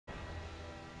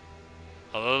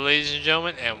Hello, ladies and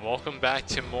gentlemen, and welcome back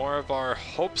to more of our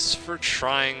Hopes for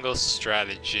Triangle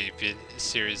Strategy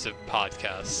series of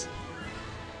podcasts.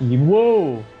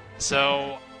 Whoa!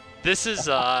 So, this is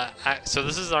our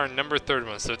number third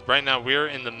one. So right now we're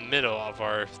in the middle of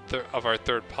our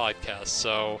third podcast.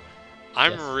 So,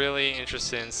 I'm Yes. really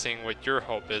interested in seeing what your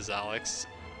hope is, Alex.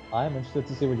 I'm interested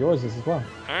to see what yours is as well.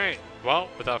 All right. Well,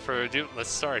 without further ado, let's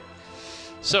start.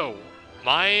 So,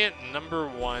 my number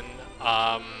one,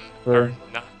 or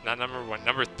not number one,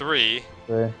 number three,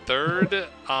 Sure. third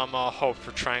hope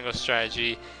for Triangle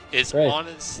Strategy is Great.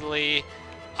 honestly,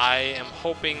 I am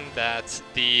hoping that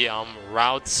the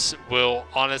routes will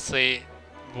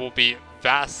be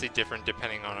vastly different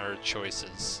depending on our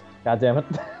choices. God damn it.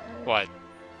 What?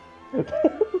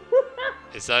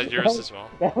 Is that yours as well?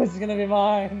 That was gonna be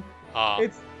mine. Uh,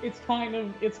 It's kind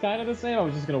of the same. I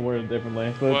was just gonna word it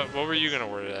differently. But what were you gonna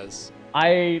word it as?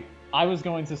 I was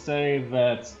going to say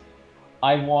that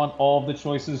I want all of the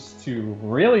choices to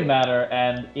really matter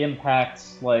and impact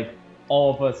like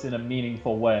all of us in a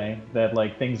meaningful way. That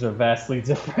like things are vastly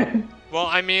different. Well,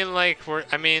 I mean,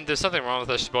 there's nothing wrong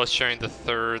with us both sharing the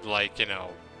third,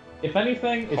 If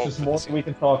anything, it's Hope just for more this we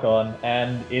can talk on,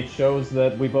 and it shows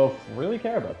that we both really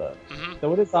care about that. Mhm.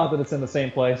 So it is odd that it's in the same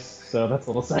place, so that's a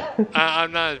little sad.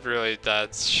 I'm not really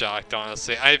that shocked,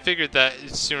 honestly. I figured that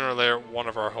sooner or later one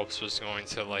of our hopes was going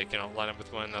to, line up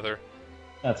with one another.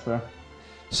 That's fair.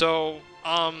 So,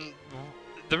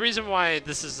 the reason why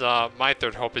this is my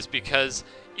third hope is because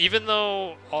even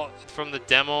though from the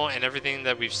demo and everything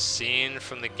that we've seen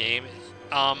from the game,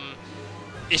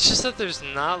 it's just that there's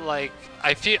not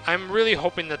I'm really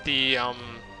hoping that the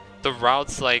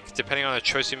routes, depending on the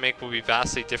choice you make, will be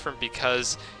vastly different,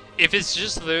 because if it's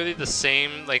just literally the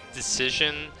same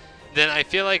decision, then I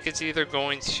feel like it's going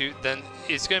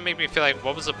to make me feel like,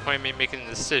 what was the point of me making the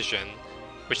decision,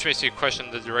 which makes me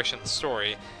question the direction of the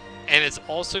story. And it's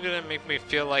also going to make me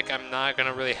feel like I'm not going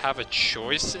to really have a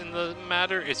choice in the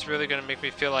matter. It's really going to make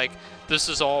me feel like this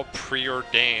is all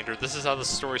preordained, or this is how the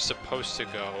story's supposed to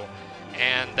go.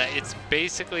 And that it's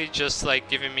basically just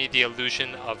giving me the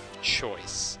illusion of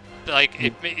choice.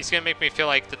 It's going to make me feel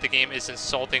like that the game is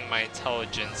insulting my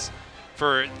intelligence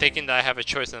for thinking that I have a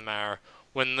choice in the matter,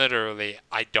 when literally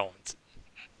I don't.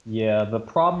 Yeah, the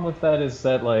problem with that is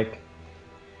that,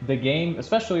 the game,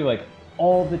 especially,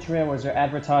 all the trailers are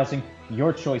advertising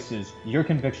your choices, your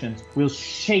convictions will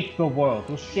shape the world,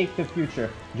 will shape the future.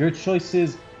 Your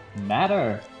choices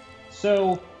matter.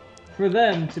 So, for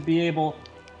them to be able,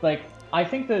 I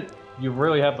think that you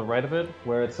really have the right of it,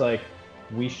 where it's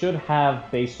we should have,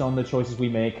 based on the choices we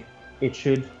make, it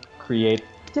should create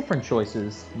different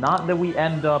choices. Not that we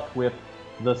end up with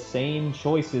the same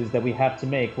choices that we have to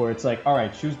make, where it's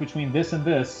alright, choose between this and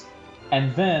this,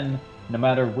 and then, no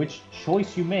matter which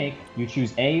choice you make, you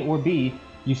choose A or B,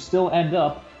 you still end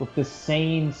up with the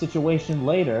same situation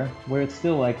later, where it's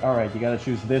still alright, you gotta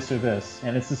choose this or this,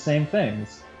 and it's the same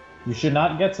things. You should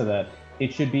not get to that.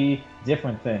 It should be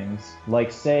different things.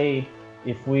 Say,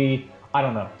 if we, I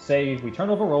don't know, say we turn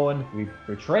over Roland, we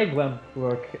betray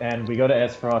Glenbrook, and we go to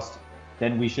Esfrost,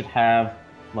 then we should have,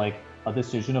 a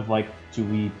decision of, do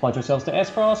we pledge ourselves to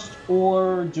Esfrost,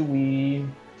 or do we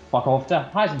fuck off to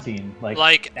Byzantine?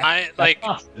 That's an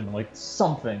option,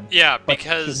 something. Yeah, But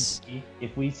because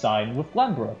if we sign with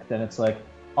Glenbrook, then it's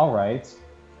alright,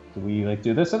 do we,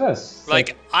 do this or this?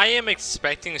 I am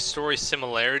expecting story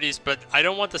similarities, but I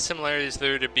don't want the similarities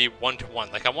there to be one-to-one.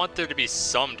 I want there to be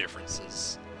some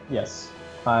differences. Yes.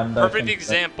 Perfect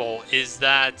example is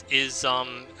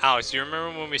Alex, you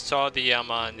remember when we saw the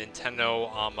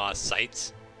Nintendo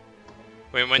site?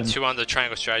 We went to on the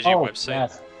Triangle Strategy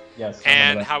website? Yes.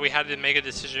 And how we had to make a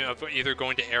decision of either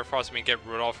going to Airfrost and we get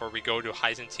Rudolph, or we go to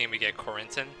Byzantine and we get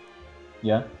Corentin.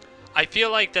 Yeah. I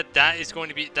feel like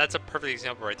that's a perfect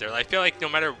example right there. I feel like no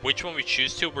matter which one we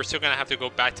choose to, we're still going to have to go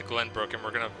back to Glenbrook, and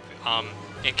we're going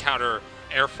to encounter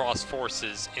Airfrost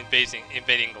forces invading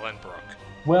Glenbrook.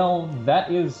 Well,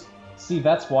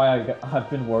 that's why I've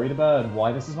been worried about it, and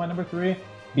why this is my number 3,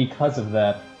 because of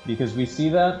that. Because we see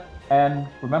that, and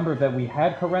remember that we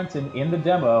had Corentin in the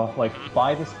demo,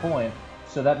 by this point,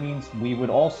 so that means we would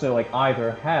also,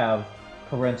 either have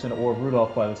Corentin or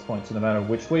Rudolph by this point, so no matter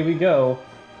which way we go,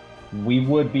 we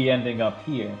would be ending up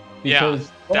here.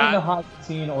 Because going to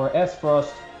Byzantine or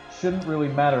Esfrost shouldn't really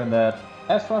matter in that.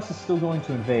 Esfrost is still going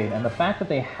to invade, and the fact that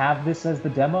they have this as the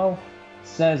demo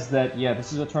says that, yeah,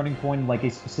 this is a turning point, a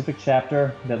specific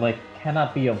chapter that,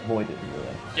 cannot be avoided,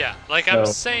 really. Yeah, I'm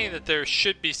saying that there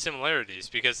should be similarities,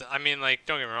 because, don't get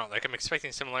me wrong, I'm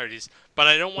expecting similarities, but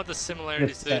I don't want the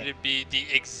similarities to be the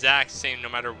exact same no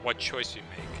matter what choice we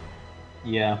make.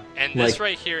 Yeah. And this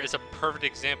right here is a perfect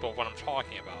example of what I'm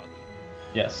talking about.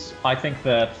 Yes, I think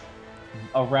that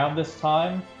around this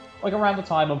time, like around the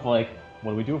time of like,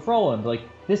 what do we do with Roland? Like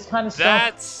this kind of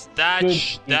stuff. That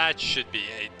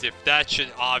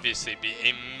should obviously be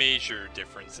a major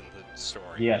difference in the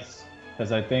story. Yes,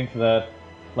 because I think that,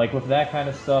 like with that kind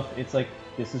of stuff, it's like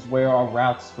this is where our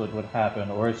route split would happen,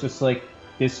 or it's just like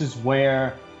this is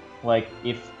where, like,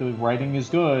 if the writing is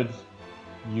good,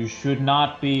 you should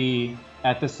not be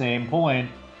at the same point,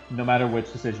 no matter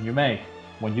which decision you make.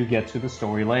 When you get to the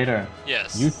story later,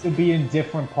 yes, you should be in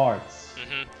different parts.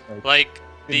 Like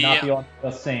should not be on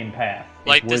the same path.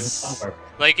 Like this,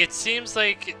 like it seems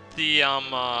like the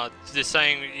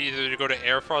deciding either to go to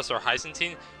Airfrost or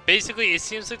Hyzantine. Basically, it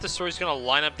seems like the story's gonna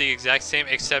line up the exact same,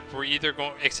 except we're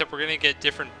gonna get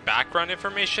different background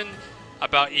information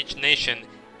about each nation,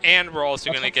 and we're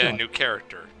also gonna get a new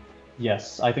character.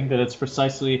 Yes, I think that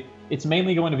it's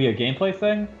mainly going to be a gameplay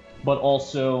thing, but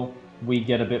also we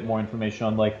get a bit more information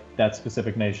on like that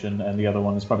specific nation, and the other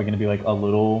one is probably going to be like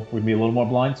we'd be a little more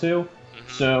blind to.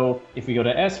 So if we go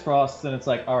to Aesfrost, then it's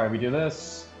like, all right, we do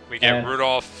this. We get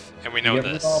Rudolph, and we know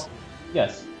this. Rudolph.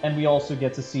 Yes, and we also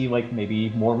get to see like maybe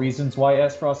more reasons why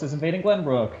Aesfrost is invading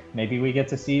Glenbrook. Maybe we get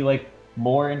to see like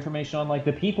more information on like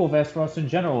the people of Aesfrost in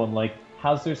general, and like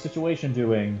how's their situation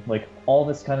doing, like all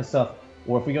this kind of stuff.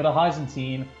 Or if we go to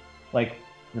Hyzantine, like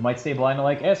we might stay blind to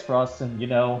like Aesfrost, and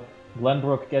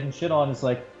Glenbrook getting shit on is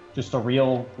like just a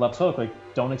real left hook. Like,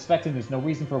 don't expect him. There's no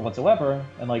reason for it whatsoever,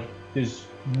 and like there's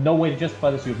no way to justify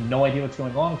this. We have no idea what's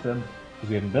going on with him because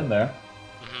we haven't been there.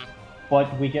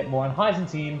 But we get more on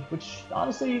Hyzantine, which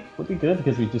honestly would be good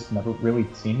because we just never really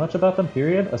seen much about them.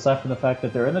 Period. Aside from the fact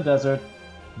that they're in the desert,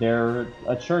 they're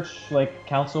a church like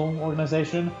council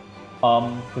organization,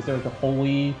 because they're the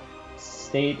holy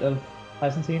state of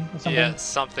Hyzantine or something. Yeah,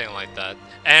 something like that.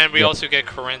 And we also get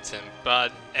Corentin,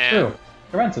 True.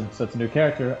 Corentin, so it's a new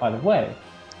character either way.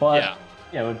 But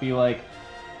yeah, it would be like,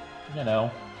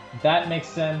 that makes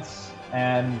sense,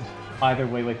 and either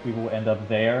way, like, we will end up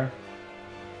there,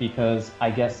 because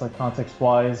I guess, like,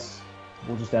 context-wise,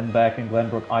 we'll just end back in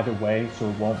Glenbrook either way, so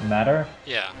it won't matter.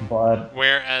 Yeah. But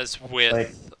whereas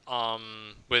with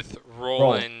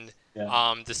Roland,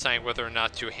 deciding whether or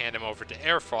not to hand him over to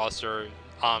Airfrost or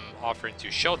offering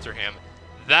to shelter him,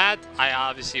 that I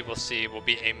obviously will see will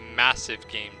be a massive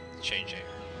game changing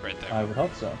right there. I would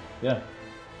hope so. Yeah.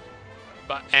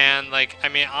 But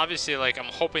obviously, like,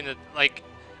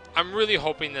 I'm really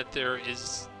hoping that there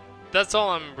is. That's all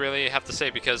I'm really have to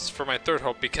say, because for my third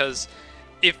hope, because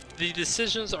if the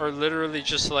decisions are literally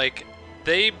just like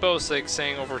they both like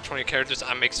saying over 20 characters,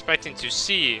 I'm expecting to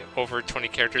see over 20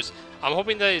 characters. I'm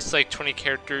hoping that it's like 20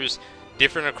 characters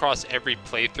different across every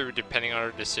playthrough depending on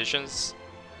our decisions.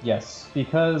 Yes,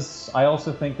 because I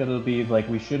also think that it'll be like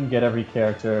we shouldn't get every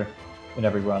character in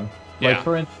every run. Like,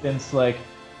 for instance, like,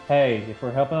 hey, if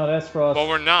we're helping out Aesfrost... Well,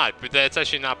 we're not, but that's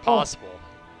actually not possible.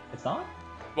 It's not?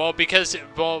 Well, because,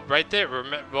 right there,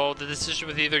 the decision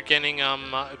with either getting,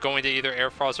 going to either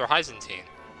Airfrost or Hyzantine.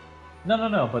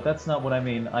 No, but that's not what I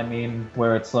mean. I mean,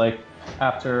 where it's like,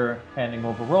 after handing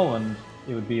over Roland,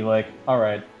 it would be like,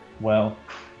 alright, well,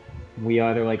 we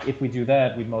either, like, if we do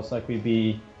that, we'd most likely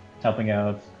be helping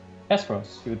out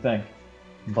Aesfrost, you would think.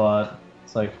 But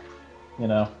it's like,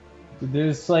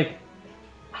 there's like,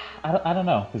 I don't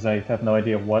know, because I have no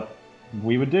idea what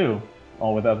we would do,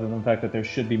 all with other than the fact that there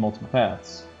should be multiple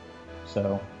paths.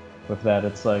 So with that,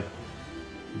 it's like,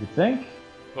 you would think.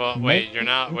 Well, wait, you're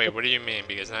not. Wait, what do you mean?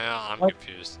 Because now I'm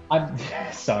confused. I'm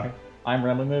sorry. I'm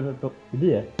rambling a bit.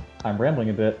 Yeah, I'm rambling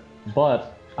a bit.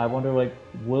 But I wonder, like,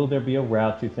 will there be a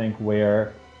route you think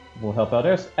where we'll help out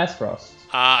Aesfrost?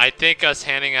 I think us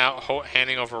handing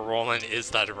over Roland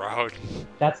is that route.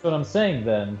 That's what I'm saying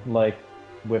then. Like,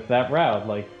 with that route,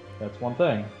 like, that's one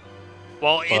thing.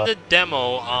 Well, in the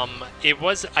demo,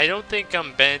 I don't think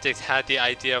Benedict had the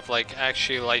idea of, like,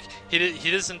 actually, like,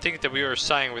 he doesn't think that we were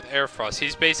siding with Airfrost.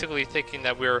 He's basically thinking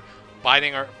that we're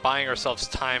buying ourselves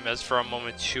time as for a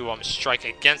moment to strike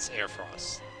against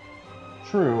Airfrost.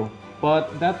 True,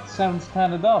 but that sounds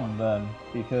kind of dumb then,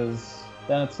 because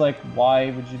then it's like, why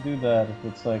would you do that?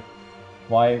 If it's like,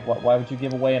 why would you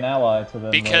give away an ally to them?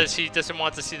 Because he doesn't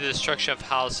want to see the destruction of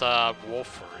House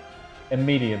Wolford.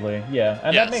 Immediately, yeah,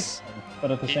 and that makes sense. But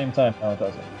at the same time, no, it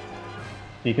doesn't.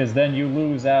 Because then you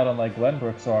lose out on, like,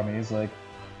 Glenbrook's armies, like,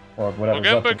 or whatever.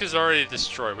 Well, Glenbrook is already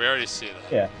destroyed. We already see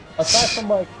that. Yeah. Aside from,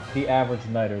 like, the average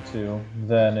knight or two,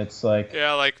 then it's like...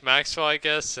 Yeah, like Maxwell, I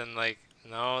guess, and, like,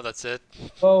 no, that's it.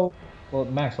 Well,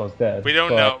 Maxwell's dead. We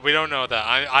don't know. We don't know that.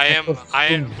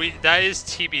 That is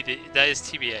TBD. That is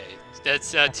TBA.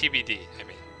 That's TBD, I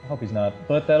mean. hope he's not.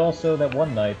 But that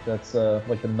one knight that's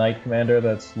like the knight commander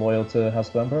that's loyal to House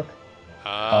Glenbrook.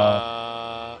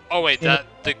 Oh wait, that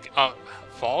the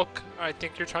Falk, I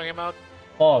think you're talking about.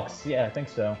 Fox, yeah, I think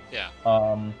so. Yeah.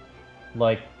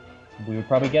 Like we would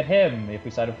probably get him if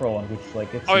we sided for Roland, which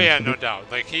like it's. Oh yeah, no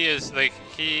doubt. Like he is like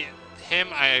him.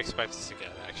 I expect us to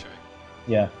get actually.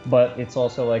 Yeah, but it's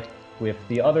also like with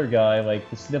the other guy, like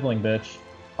the sniveling bitch.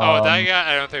 Oh, that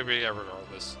guy. I don't think we ever roll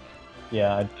this.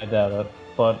 Yeah, I doubt it.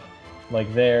 But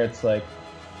like there, it's like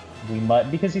we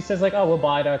might because he says like, oh, we'll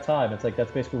bide our time. It's like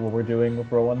that's basically what we're doing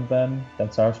with Rowan. Then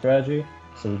that's our strategy.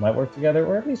 So we might work together,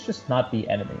 or at least just not be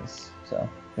enemies. So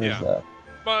there's Yeah. that.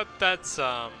 But that's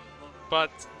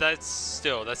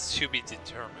still that's to be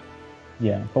determined.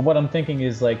 Yeah, but what I'm thinking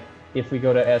is like if we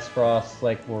go to S Frost,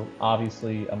 like we're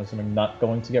obviously I'm assuming not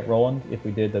going to get Roland. If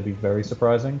we did, that'd be very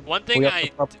surprising. One thing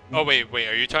Oh wait,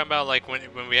 are you talking about like when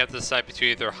we have to decide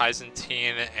between either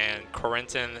Hyzantine and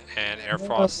Corentin and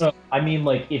Airfrost? No. I mean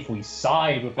like if we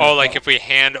side with. Oh, like if we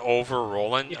hand over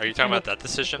Roland? Are you talking about that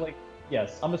decision? Like,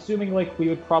 yes, I'm assuming like we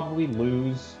would probably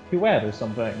lose Hued or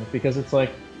something because it's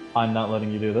like I'm not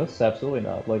letting you do this. Absolutely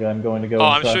not. Like I'm going to go. Oh,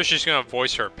 I'm sure she's gonna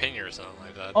voice her opinion or something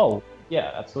like that. Oh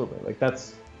yeah, absolutely. Like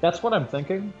that's what I'm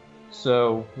thinking.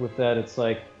 So with that, it's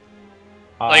like.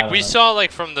 Like we saw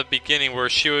like from the beginning where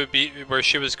she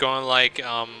was going like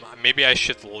maybe I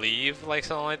should leave like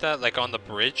something like that like on the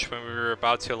bridge when we were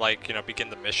about to like begin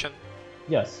the mission.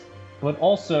 Yes, but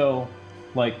also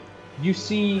like you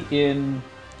see in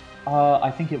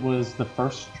I think it was the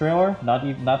first trailer, not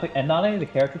any of the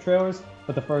character trailers,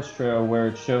 but the first trailer where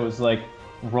it shows like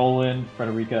Roland,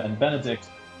 Frederica, and Benedict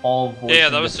all voicing. Yeah,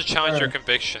 that was the Challenge Your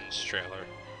Convictions trailer.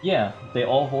 Yeah, they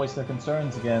all voiced their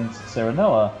concerns against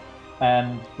Serenoa,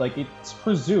 and like it's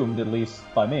presumed, at least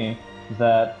by me,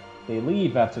 that they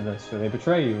leave after this, or they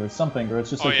betray you, or something, or it's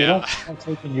just like they don't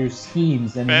partake in your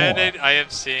schemes anymore. Benedict, I am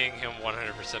seeing him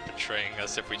 100% betraying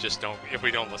us if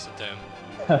we don't listen to him.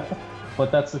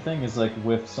 But that's the thing is like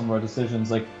with some of our decisions,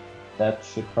 like that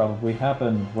should probably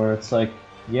happen, where it's like,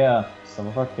 yeah, some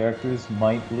of our characters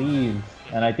might leave,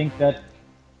 and I think that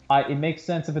it makes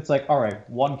sense if it's like, all right,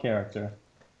 one character.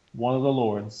 One of the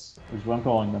lords is what I'm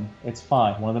calling them. It's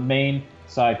fine. One of the main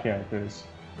side characters.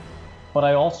 But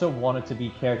I also want it to be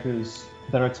characters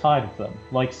that are tied with them.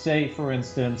 Like, say, for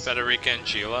instance... Frederica and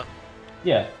Gila.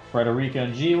 Yeah, Frederica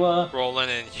and Gila.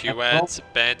 Roland and Huet,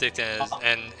 Benedict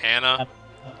and Anna.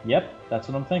 Yep, that's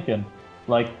what I'm thinking.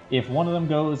 Like, if one of them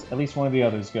goes, at least one of the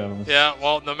others goes. Yeah,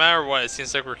 well, no matter what, it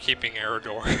seems like we're keeping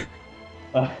Eridor.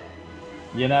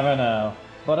 You never know.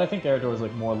 But I think Eridor is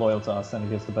like more loyal to us than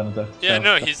he is to Benedict. Yeah, so.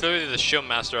 No, he's literally the shield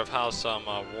master of House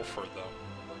Wolford, though.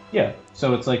 Yeah,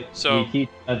 so it's like we keep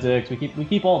Benedict, we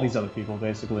keep all these other people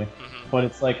basically. But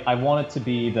it's like I want it to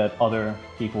be that other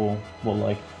people will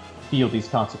like feel these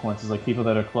consequences, like people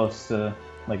that are close to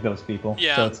like those people.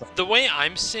 Yeah, so it's like, the way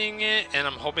I'm seeing it, and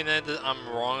I'm hoping that I'm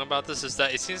wrong about this, is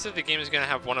that it seems like the game is gonna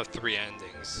have one of 3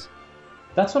 endings.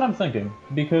 That's what I'm thinking,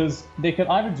 because they could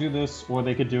either do this or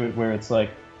they could do it where it's like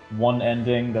one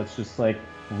ending that's just like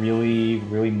really,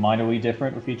 really minorly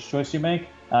different with each choice you make.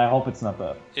 And I hope it's not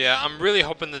that. Yeah, I'm really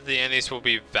hoping that the endings will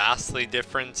be vastly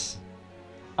different.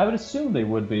 I would assume they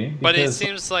would be. But it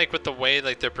seems like with the way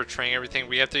like they're portraying everything,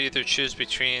 we have to either choose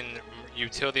between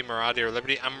utility, morality, or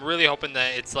liberty. I'm really hoping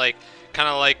that it's like kind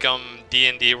of like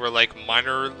D&D, where like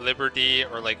minor liberty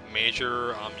or like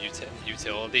major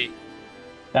utility.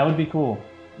 That would be cool,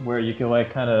 where you could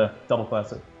like kind of double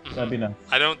class it. That'd be nice.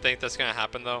 I don't think that's gonna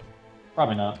happen though.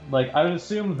 Probably not. Like I would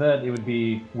assume that it would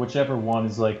be whichever one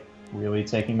is like really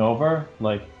taking over.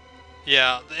 Like.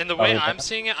 Yeah, in the way I'm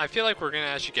seeing it, I feel like we're gonna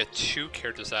actually get 2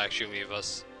 characters that actually leave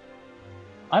us.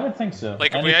 I would think so.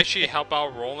 Like if we actually help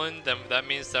out Roland, then that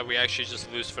means that we actually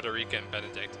just lose Frederica and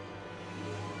Benedict.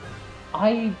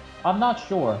 I'm not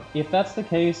sure. If that's the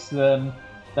case, then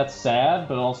that's sad,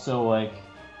 but also like.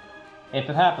 If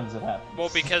it happens, it happens.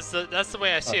 Well, because that's the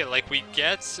way I see it. Like, we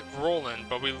get Roland,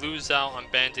 but we lose out on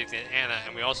Benedict and Anna,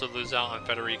 and we also lose out on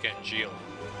Frederica and Gila.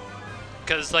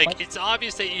 Because, like, it's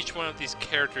obvious that each one of these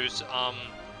characters,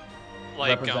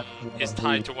 is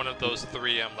tied to one of those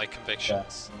 3, like,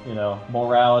 convictions. Yeah. You know,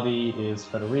 morality is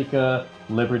Frederica,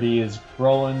 liberty is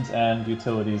Roland, and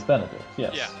utility is Benedict.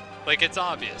 Yes. Yeah. Like, it's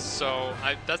obvious. So,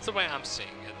 that's the way I'm seeing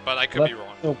it, but I could be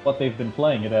wrong. That's what they've been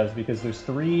playing it as, because there's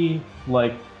 3,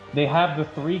 like... They have the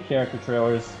 3 character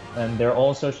trailers, and they're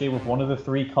all associated with one of the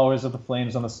 3 colors of the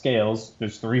flames on the scales.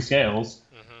 There's 3 scales,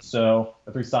 so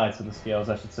the 3 sides of the scales,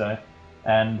 I should say,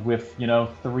 and with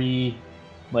 3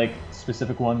 like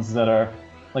specific ones that are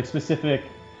like specific.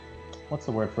 What's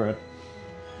the word for it?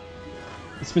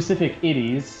 Specific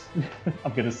itties,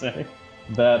 I'm gonna say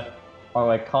that are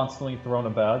like constantly thrown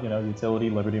about, you know, utility,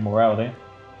 liberty, morality.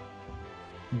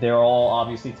 They're all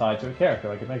obviously tied to a character,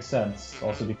 like it makes sense.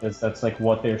 Also because that's like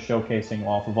what they're showcasing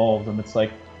off of all of them. It's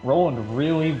like, Roland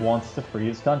really wants to free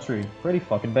his country pretty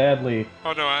fucking badly.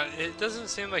 Oh no, it doesn't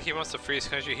seem like he wants to free his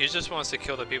country. He just wants to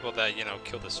kill the people that, you know,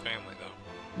 killed his family,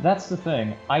 though. That's the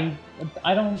thing. I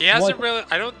don't. He hasn't really.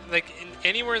 I don't like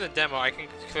anywhere in the demo. I can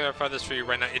clarify this for you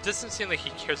right now. It doesn't seem like he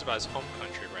cares about his home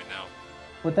country right now.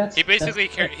 But that's. He basically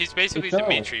he's basically it's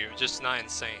early. Dimitri, just not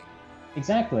insane.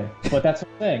 Exactly. But that's the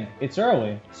thing. It's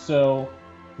early, so.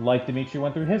 Like Dimitri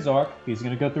went through his arc, he's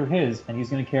gonna go through his, and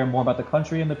he's gonna care more about the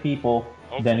country and the people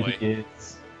than he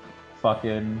is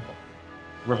fucking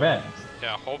revenge.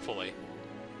 Yeah, hopefully.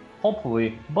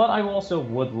 Hopefully, but I also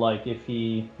would like if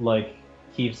he like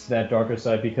keeps that darker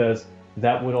side because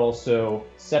that would also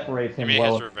separate him You mean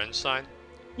well. his revenge side?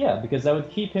 Yeah, because that would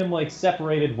keep him like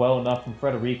separated well enough from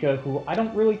Frederica, who I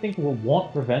don't really think will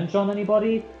want revenge on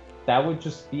anybody. That would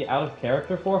just be out of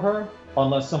character for her.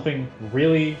 Unless something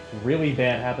really, really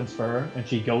bad happens for her, and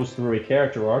she goes through a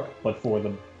character arc, but for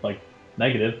the, like,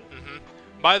 negative.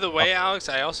 By the way, Alex,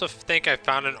 I also think I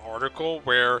found an article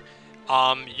where,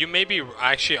 you may be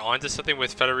actually onto something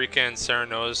with Federica and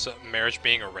Sereno's marriage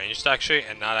being arranged, actually,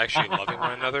 and not actually loving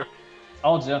one another.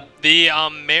 Told ya. The,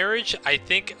 marriage, I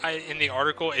think, in the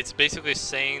article, it's basically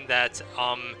saying that,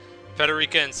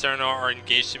 Federica and Sereno are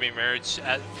engaged to be married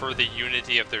for the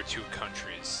unity of their two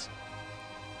countries.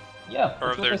 Yeah,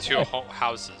 or of their two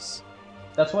houses.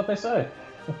 That's what they say.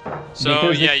 So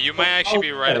yeah, you might actually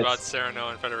be right about Sereno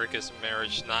and Federica's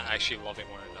marriage not actually loving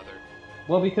one another.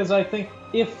 Well, because I think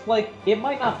if like it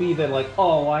might not be that like,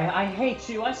 oh, I hate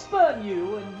you, I spurn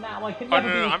you, and now I can never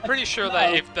no, be. I'm pretty sure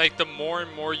that if like the more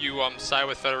and more you side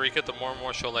with Federica, the more and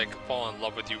more she'll like fall in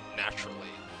love with you naturally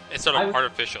instead of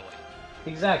artificially.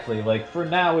 Exactly. Like for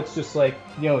now, it's just like,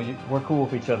 yo, we're cool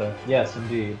with each other. Yes,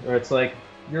 indeed. Or it's like,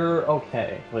 you're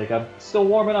okay. Like, I'm still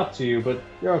warming up to you, but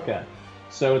you're okay.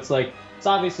 So it's like, it's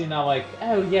obviously not like,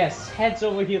 oh yes, heads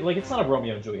over here. Like, it's not a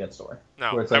Romeo and Juliet story.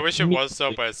 No, like, I wish it was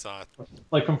so, but it's not.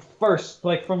 Like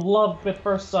from love at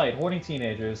first sight, horny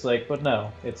teenagers. Like, but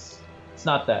no, it's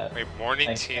not that. Wait,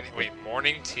 morning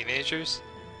teenagers?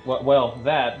 Well,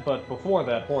 that, but before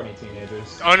that, horny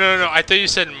teenagers. Oh no, I thought you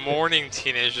said morning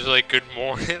teenagers. Like, good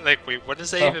morning. Like, wait, what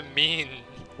does that even mean?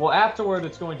 Well, afterward,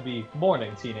 it's going to be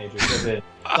morning teenagers, as in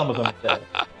some of them dead.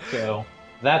 So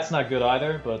that's not good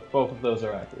either, but both of those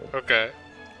are accurate. Okay.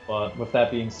 But with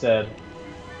that being said,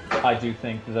 I do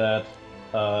think that,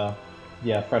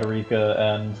 yeah, Frederica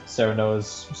and Sereno's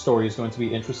story is going to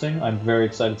be interesting. I'm very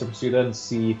excited to pursue that and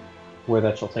see where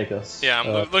that shall take us. Yeah,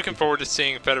 I'm looking forward to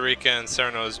seeing Federica and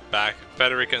Sereno's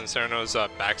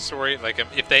backstory. Like,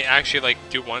 if they actually like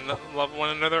do love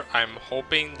one another, I'm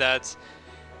hoping that,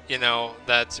 you know,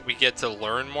 that we get to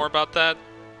learn more about that.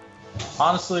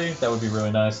 Honestly, that would be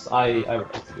really nice. I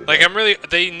would like to do like that.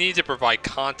 They need to provide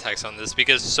context on this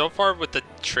because so far with the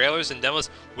trailers and demos,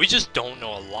 we just don't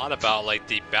know a lot about like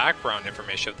the background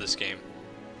information of this game.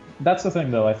 That's the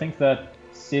thing, though. I think that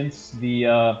since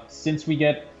we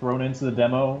get thrown into the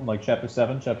demo, like Chapter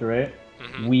 7, Chapter 8,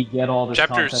 we get all this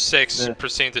Chapter context 6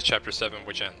 proceeding to Chapter 7,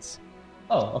 which ends.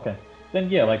 Oh, okay. Then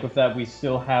yeah, like with that, we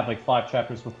still have like 5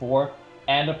 chapters before,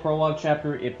 and a prologue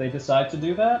chapter if they decide to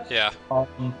do that. Yeah.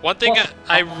 One thing the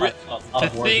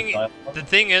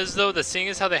thing is though, the thing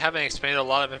is how they haven't explained a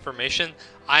lot of information.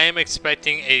 I am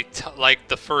expecting like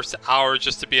the first hour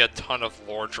just to be a ton of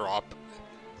lore drop.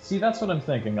 See, that's what I'm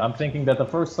thinking. I'm thinking that the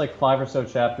first like 5 or so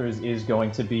chapters is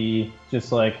going to be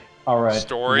just like, all right,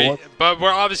 story, lore, but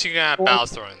we're obviously gonna have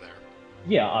battles thrown in there.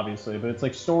 Yeah, obviously, but it's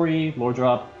like story, lore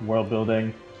drop, world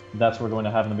building. That's what we're going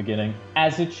to have in the beginning,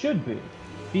 as it should be.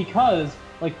 Because,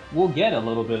 like, we'll get a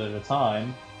little bit at a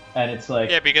time, and it's like...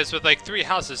 Yeah, because with, like, 3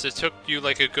 houses, it took you,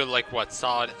 like, a good, like, what,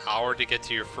 solid hour to get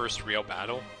to your first real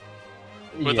battle?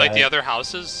 With, like, the other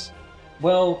houses?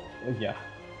 Well, yeah.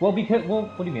 Well, because... Well,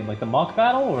 what do you mean, like, the mock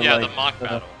battle? Or yeah, like, the mock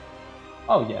battle.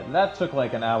 Oh, yeah, that took,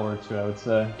 like, an hour or 2, I would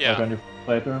say. Yeah. Like, on your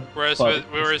playthrough. Whereas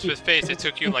with Face, it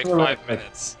took you, like, 5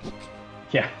 minutes.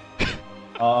 Yeah.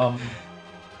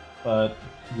 But...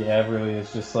 Yeah, it really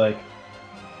is just like,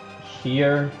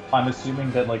 here, I'm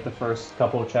assuming that like the first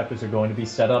couple of chapters are going to be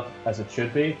set up as it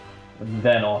should be, and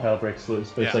then all hell breaks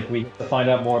loose. But it's like we get to find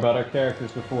out more about our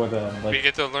characters before then. Like, we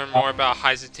get to learn more about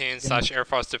Heisatine / Air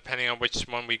Force depending on which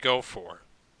one we go for.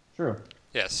 True.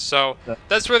 Yes, so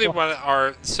that's really what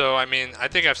our, so I mean, I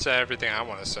think I've said everything I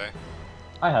want to say.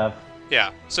 I have.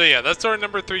 Yeah, so yeah, that's our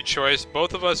number 3 choice.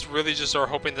 Both of us really just are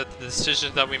hoping that the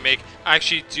decisions that we make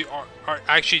actually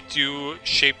do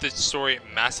shape the story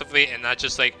massively and not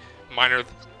just like minor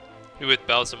with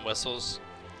bells and whistles.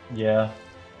 Yeah.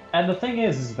 And the thing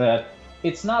is that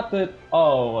it's not that,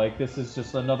 oh, like, this is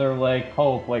just another, like,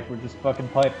 hope, like, we're just fucking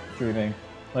pipe dreaming.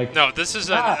 Like, No, this is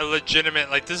a legitimate,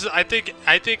 like, this is, I think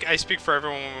I speak for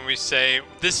everyone when we say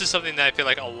this is something that I feel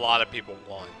like a lot of people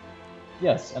want.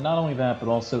 yes, and not only that, but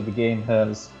also the game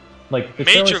has, like,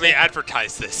 Majorly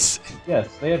advertised this. Yes,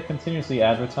 they have continuously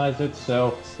advertised it,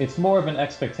 so it's more of an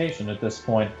expectation at this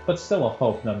point, but still a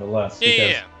hope nonetheless. Yeah, because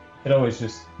yeah. it could always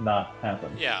just not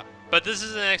happen. Yeah, but this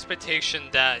is an expectation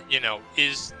that, you know,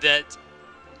 is that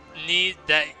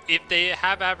if they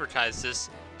have advertised this,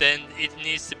 then it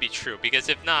needs to be true. Because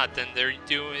if not, then they're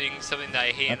doing something that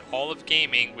I hate in all of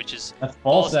gaming, which is That's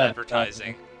false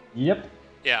advertising. Yep.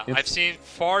 Yeah, I've seen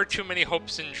far too many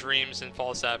hopes and dreams and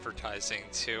false advertising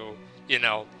to, you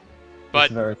know, but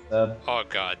It's very sad. oh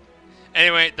god.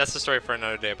 Anyway, that's the story for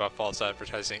another day about false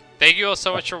advertising. Thank you all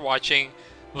so much for watching.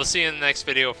 We'll see you in the next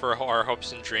video for our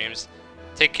hopes and dreams.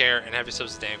 Take care and have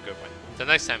yourselves a damn good one. Until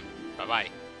next time, bye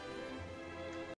bye.